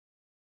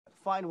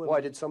Fine women. Why,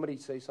 did somebody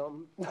say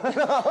something?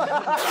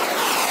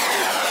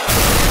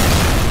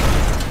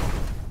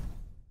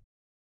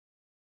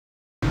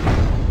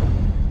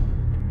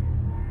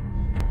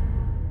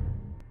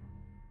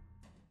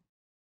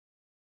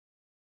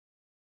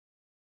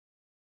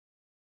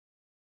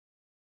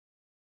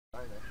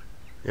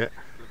 Yeah.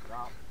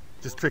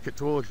 Just trick it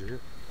towards you.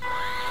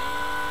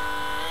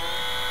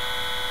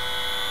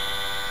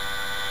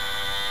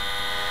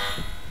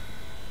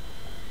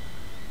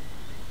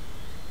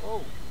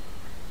 Oh.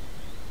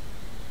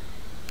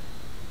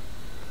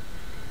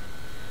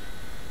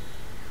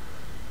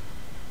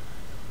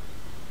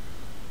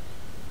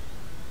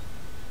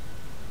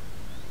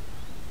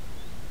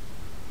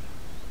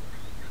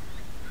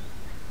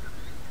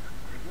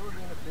 Did yours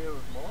interfere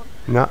with mine?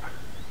 No.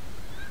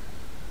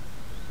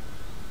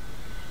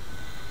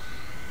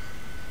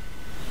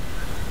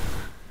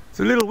 It's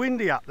a little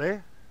windy up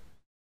there.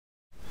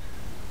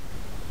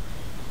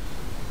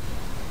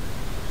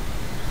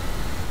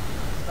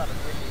 It's not as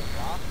windy as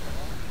last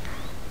time.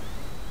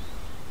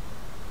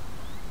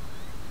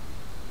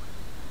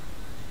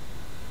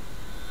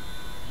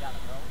 Got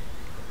it, bro.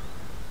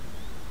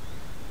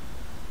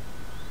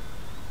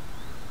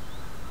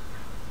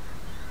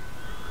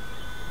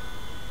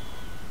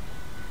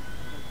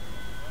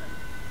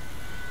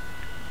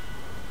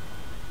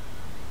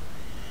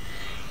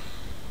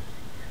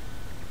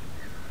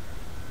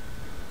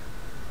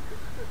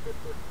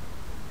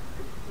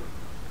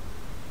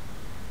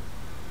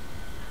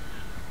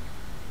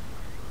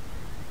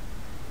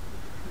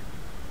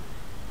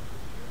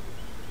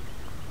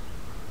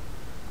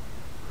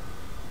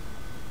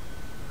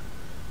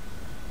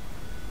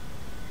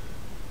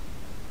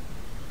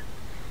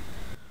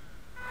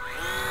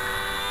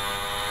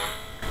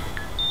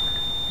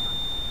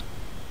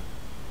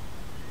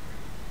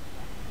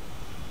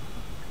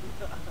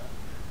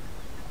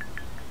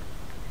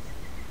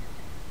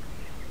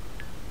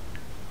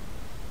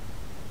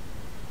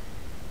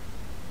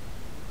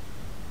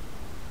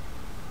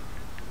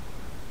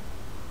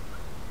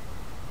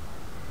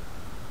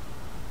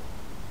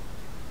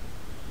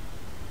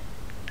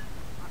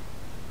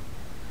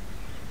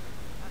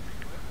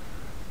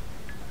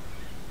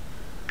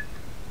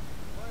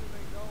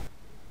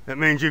 That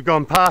means you've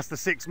gone past the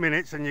 6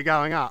 minutes and you're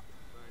going up.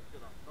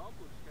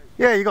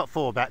 Yeah, you got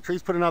 4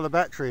 batteries. Put another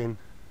battery in.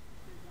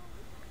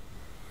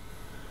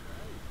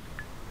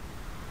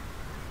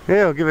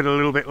 Yeah, I'll give it a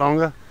little bit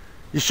longer.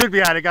 You should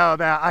be able to go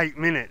about 8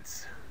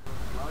 minutes.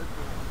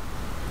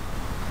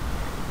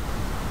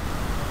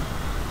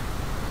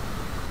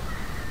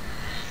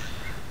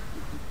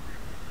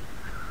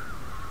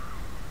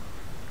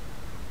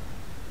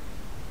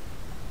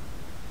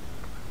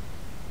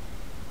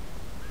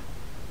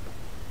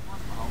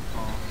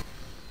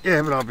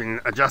 Yeah, but I've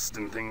been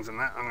adjusting things and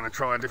that. I'm going to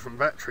try a different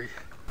battery.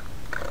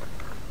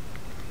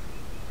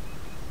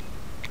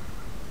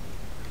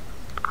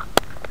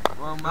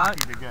 Well, mate,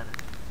 Lucky to get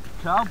it.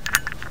 Cub.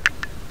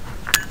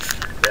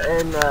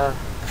 And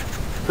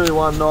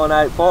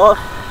 21985.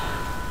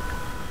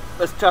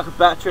 Let's chuck a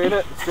battery in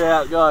it and see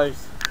how it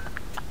goes.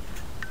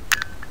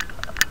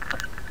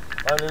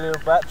 Only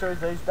little batteries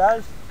these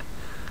days,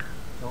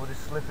 so we'll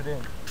just slip it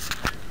in.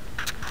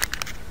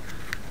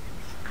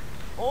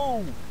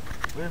 Oh,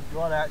 we've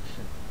got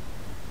action.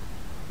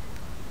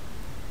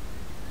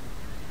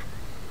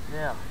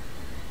 Now,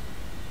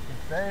 you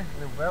can see,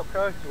 little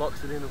Velcro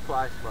locks it into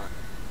place, mate.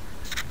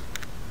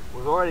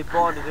 We've already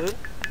bonded in, so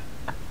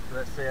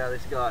let's see how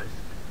this goes.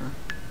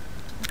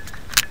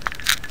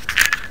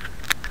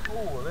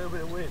 Oh, a little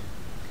bit of wind.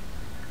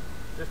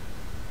 Just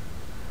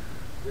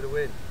a bit of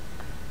wind.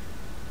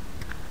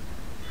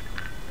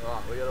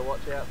 Alright, we gotta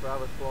watch out for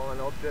other flying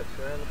objects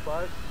around the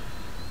place.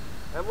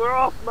 And we're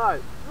off,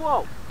 mate.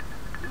 Whoa!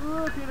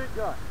 Look at it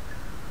go.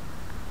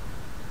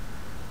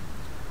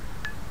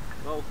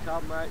 Old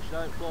Cub mates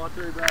don't fly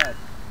too bad.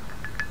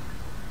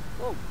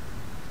 Whoa!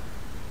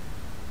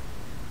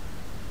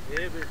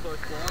 Yeah, but it's like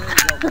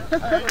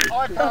flying. Hey,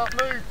 I can't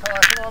move,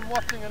 Tyson. I'm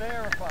watching an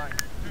aeroplane.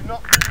 Do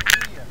not move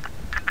here.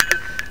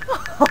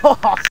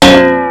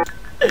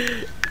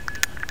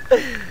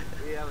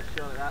 We have a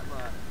shot at that,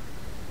 mate.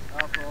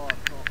 After all,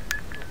 it's not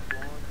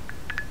flying.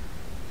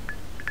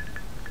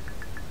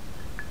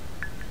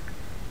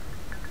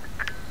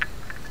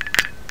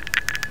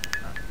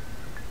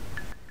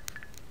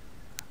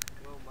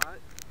 Well,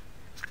 mate,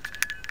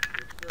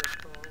 it's first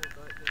time I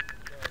don't think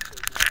it's going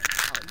too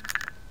bad.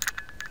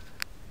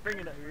 Bring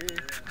it over here.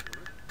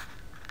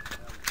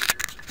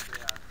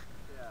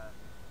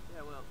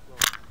 Yeah, well,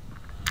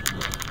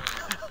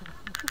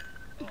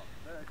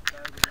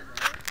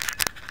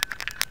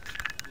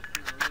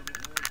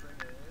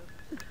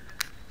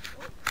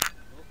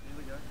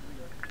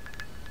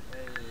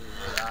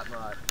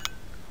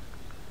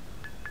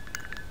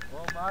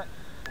 well, mate,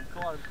 I'm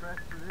quite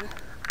impressed with this.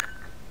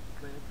 It's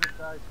been a good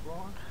day's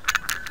flying.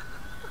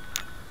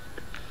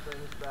 Bring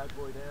this bad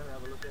boy down and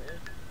have a look at it.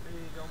 Here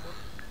you go, boy.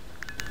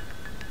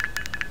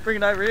 Bring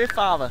it over here,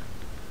 father.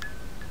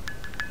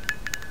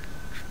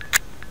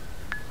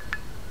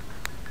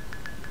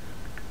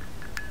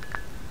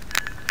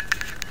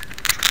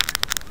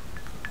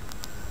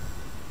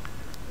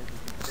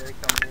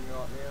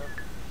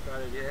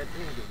 Yeah, it's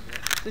doing good. Yeah.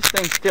 This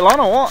thing's still on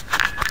or what?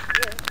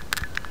 Yeah.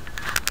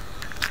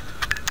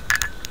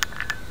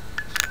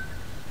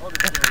 I'll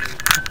just go in.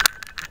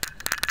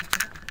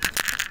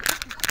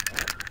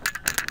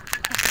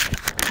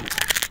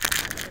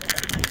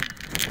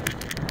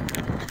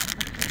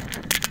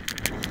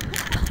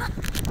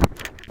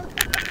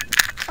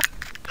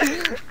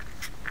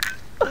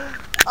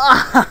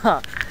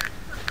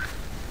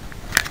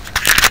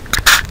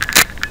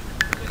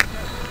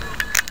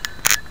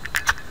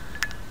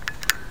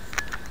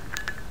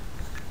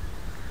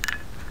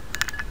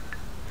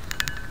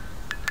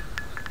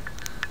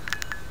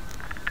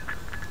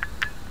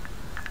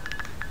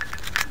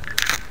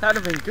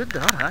 That'd have been good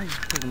though, hey?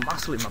 Put a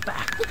muscle in my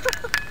back.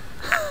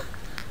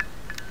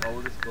 Oh,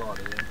 we'll just glide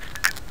it in.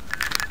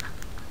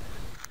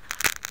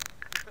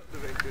 That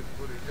would have been good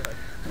footage, eh?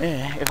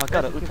 Yeah, if I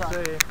got it. You can see,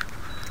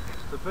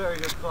 it's a very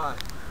good play.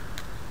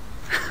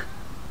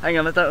 Hang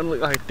on, I don't look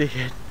like a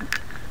dickhead.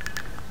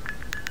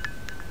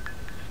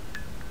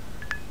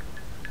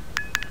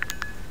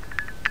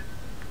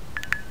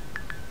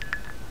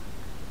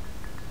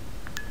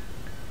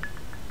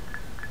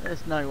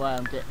 There's no way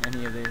I'm getting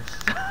any of this.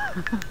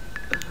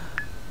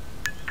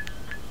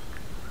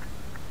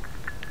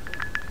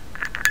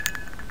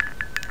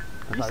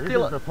 So this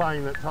is the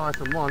plane that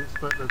Tyson wants,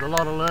 but there's a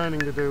lot of learning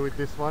to do with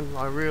this one,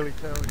 I really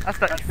tell you. That's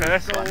not your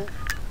first one.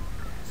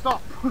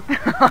 Stop! You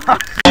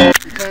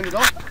turned it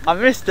off? I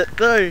missed it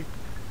too.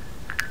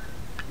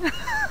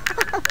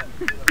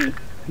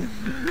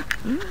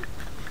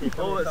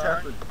 Oh, what's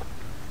happened?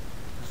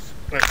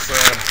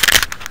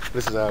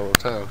 This is how we'll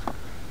tell.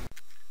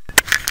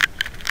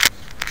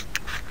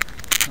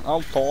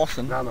 I'm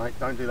Tyson. No mate,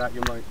 don't do that,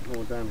 you'll make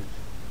more damage.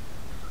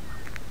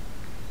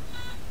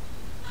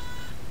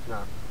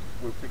 No,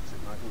 we'll fix it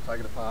mate, we'll take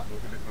it apart and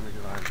look at it when we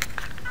get home.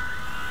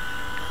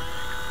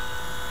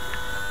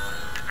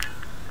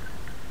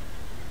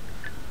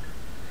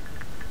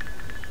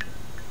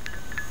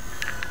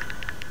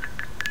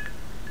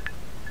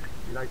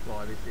 You don't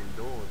fly this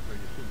indoors, so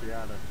you should be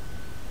able to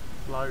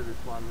slow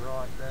this one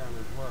right down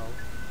as well.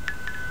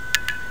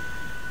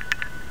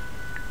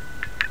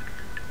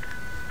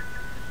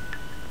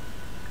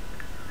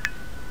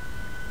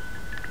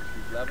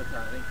 She's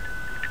levitating.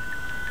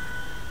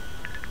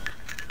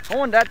 I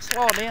want that to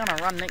slow down and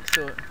run next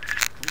to it.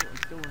 Oh,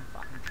 it's doing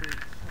fucking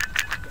tricks.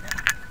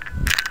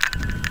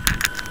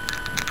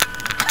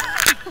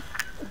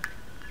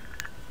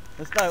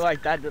 There's no way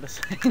Dad would have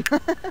seen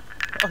that.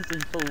 I was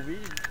in full view.